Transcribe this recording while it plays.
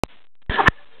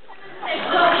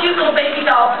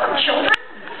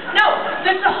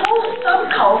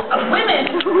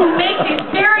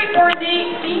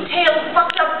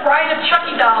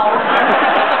dolls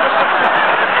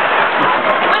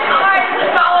with eyes that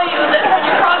follow you that when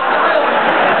you cross the room.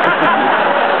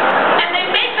 And they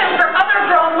make them for other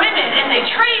grown women, and they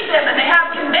trade them, and they have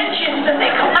conventions, and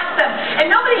they collect them. And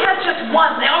nobody has just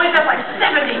one. They always have like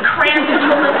 70 crammed into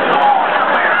a little doll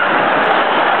somewhere.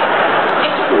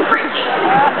 It's freaky.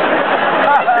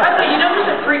 By the way, you know who's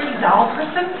a freaky doll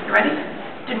person? You ready?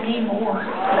 Demi Moore.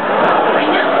 I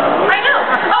know.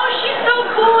 Oh, she's so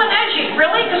cool and edgy.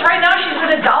 Really? Because right now she's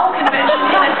at a doll convention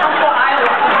in Temple, Iowa.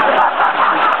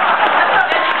 That's how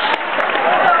edgy she is.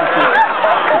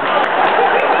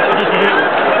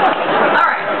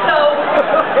 Alright, so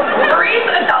Marie's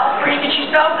a doll freak and she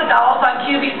sells the dolls on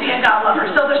QVC and Doll Lover.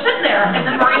 So they're sitting there and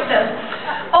then Marie says,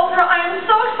 Oprah, I am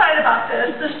so excited about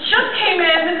this. This just came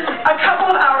in a couple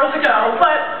of hours ago,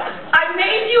 but I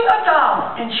made you a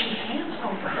doll. And she hands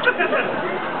over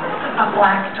a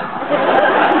black doll.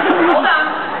 Hold on.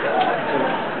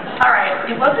 Alright,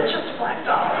 it wasn't just a black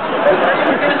doll.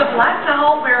 It was a black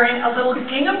doll wearing a little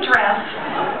gingham dress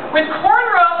with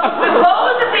cornrows with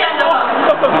bows at the end of them.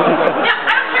 Yeah,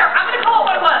 I don't care. I'm going to call it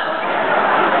what it was.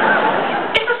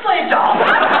 It's a slave doll.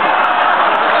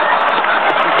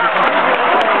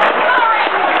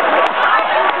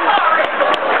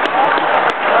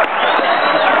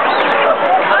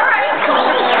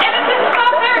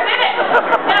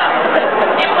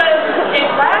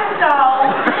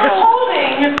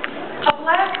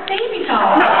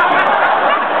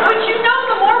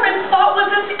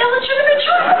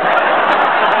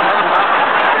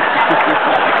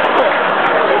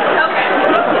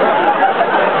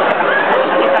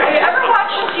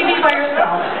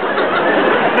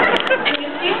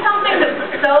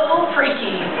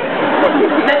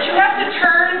 That you have to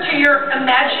turn to your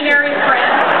imaginary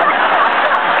friend.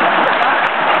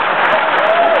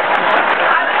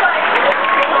 I was like,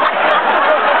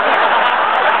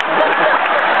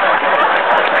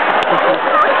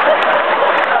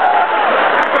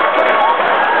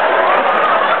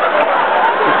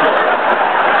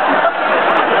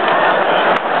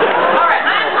 alright,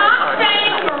 I'm not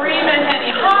saying Marie meant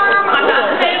any harm. I'm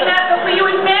not saying that, but will you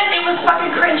admit it was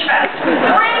fucking cringe fest?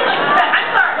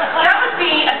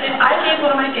 I gave one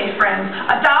of my gay friends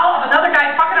a doll of another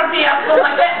guy fucking up the asshole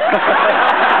like this.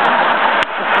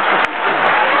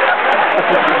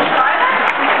 Did you try that?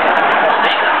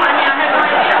 Thanks, I mean, I had no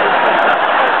idea.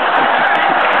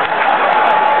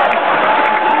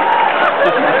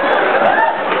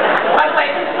 By the way,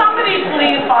 somebody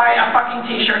please buy a fucking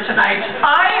t-shirt tonight.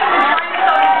 I have been trying to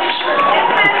sell these t-shirts. It's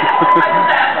been a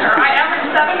disaster. I average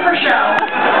 7 per show.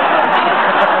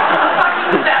 A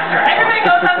fucking disaster. Everybody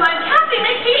goes online.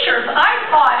 I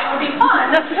thought it would be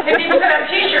fun if people could have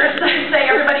t-shirts that say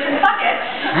everybody can suck it,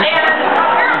 and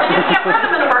apparently you can't wear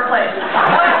them in the workplace.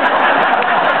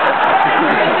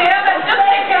 Yeah, that just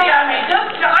takes it out of me.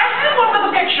 I had one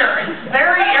with a picture. It's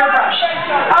very airbrushed.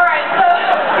 Alright,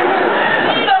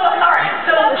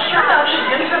 so sure enough, she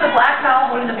gives her the black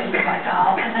doll, one of the baby black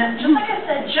doll, and then just like I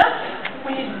said, just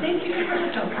when you think you can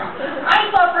predict Oprah,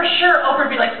 I thought for sure Oprah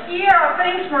would be like, yeah,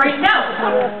 thanks, Marie. No.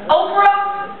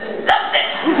 Oprah loves it.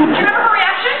 Do you remember her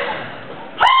reaction?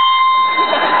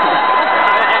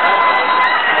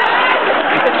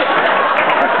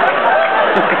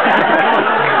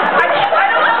 I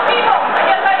don't know people. I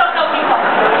guess I don't know people.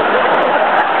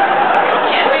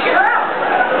 Can't figure her out.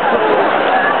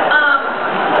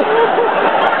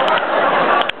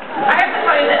 I have to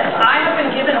tell you this. I have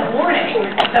been given a warning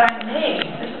that I may,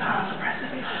 this is how I was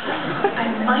president, I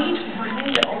might bring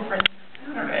you over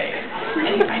sooner, babe.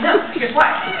 And I know. Here's why.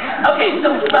 Okay, so,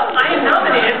 well, I am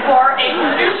nominated for a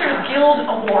Producers Guild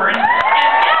Award. And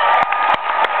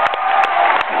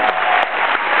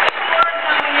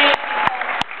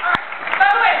by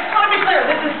the way, I just want to be clear,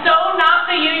 this is so not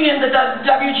the union that the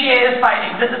WGA is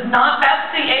fighting. This is not,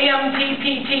 that's the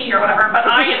AMPPT or whatever, but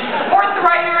I support the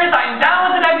writers, I'm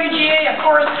down with the WGA, of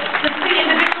course, this is the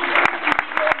individual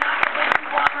people, not the big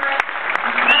conglomerate,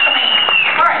 not the man.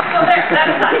 Alright, so there,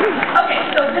 that's nice. Okay,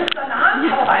 so this is a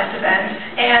non-televised event,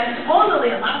 and supposedly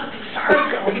a lot of the big stars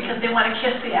go because they want to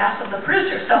kiss the ass of the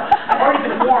producers. So I've already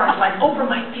been warned, like Oprah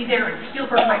might be there and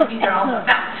Spielberg might be there also.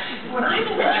 Now, when I'm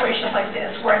in situations like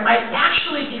this where I might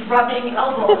actually be rubbing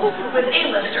elbows with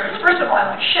A-listers, first of all,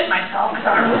 I like shit myself because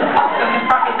I don't know who the fuck's going to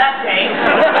confront me that day.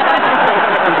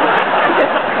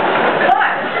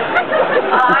 But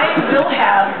I will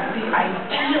have the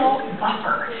ideal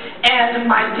buffer. And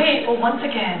my date will once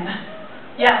again,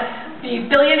 yes, be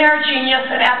billionaire genius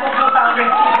and Apple co-founder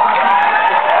Steve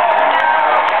Jobs.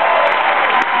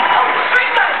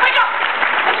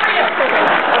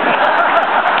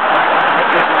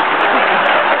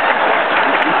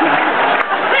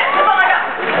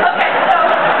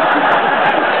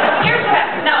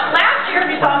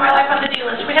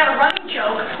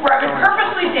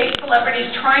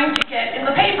 trying to get in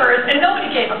the papers, and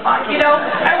nobody gave a fuck, you know?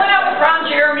 I went out with Ron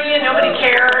Jeremy, and nobody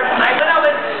cared, and I went out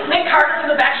with Nick Carter from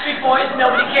the Backstreet Boys, and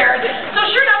nobody cared. So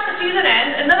sure enough, the season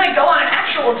ends, and then I go on an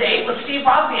actual date with Steve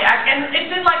Wozniak, and it's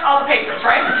in, like, all the papers,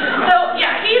 right? So,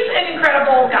 yeah, he's an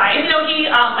incredible guy. And, you know, he,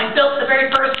 like, built the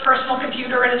very first personal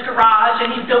computer in his garage,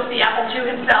 and he built the Apple II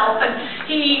himself, and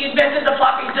he invented the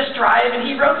floppy disk drive, and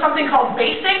he wrote something called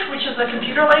BASIC, which is a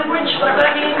computer language, whatever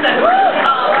that means, and,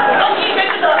 he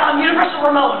invented the universal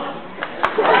remote.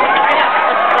 I know.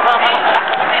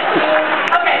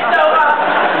 Okay, so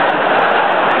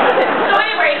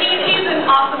anyway, he's an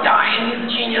awesome guy, and he's a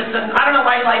genius, and I don't know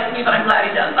why he likes me, but I'm glad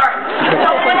he does. All right, so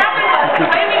what happened was, the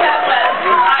way we met was,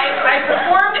 I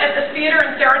performed at this theater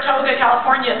in Saratoga,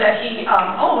 California that he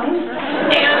owns,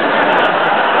 and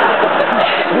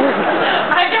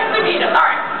I definitely beat him. All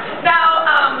right. Now,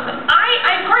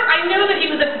 of course, I knew that he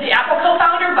was the Apple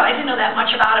co-founder, but I didn't know that much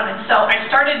about him, and so I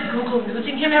started Google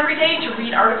Newsing him every day to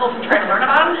read articles and try to learn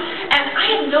about him, and I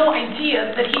had no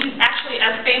idea that he's actually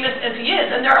as famous as he is,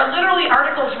 and there are literally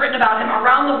articles written about him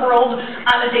around the world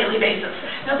on a daily basis.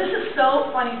 Now, this is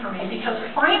so funny for me, because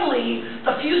finally,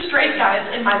 the few straight guys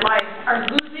in my life are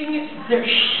losing their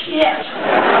shit.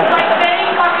 Like, they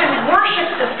fucking worship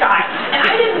this guy, and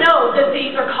I didn't know that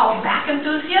these are called back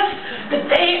enthusiasts, that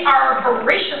they are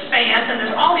voracious fans, and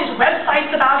there's all these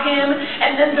websites about him,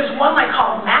 and then there's one like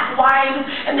called Matt Wine,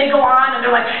 and they go on, and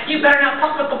they're like, you better not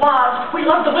fuck with the Woz, we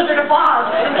love the Wizard of Oz,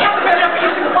 and Captain better not be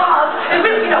using the Woz, and we,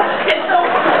 you know, and so,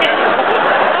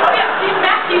 oh yeah, these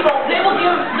Mac people, they will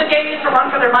give the gays a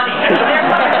run for their money, and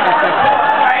they're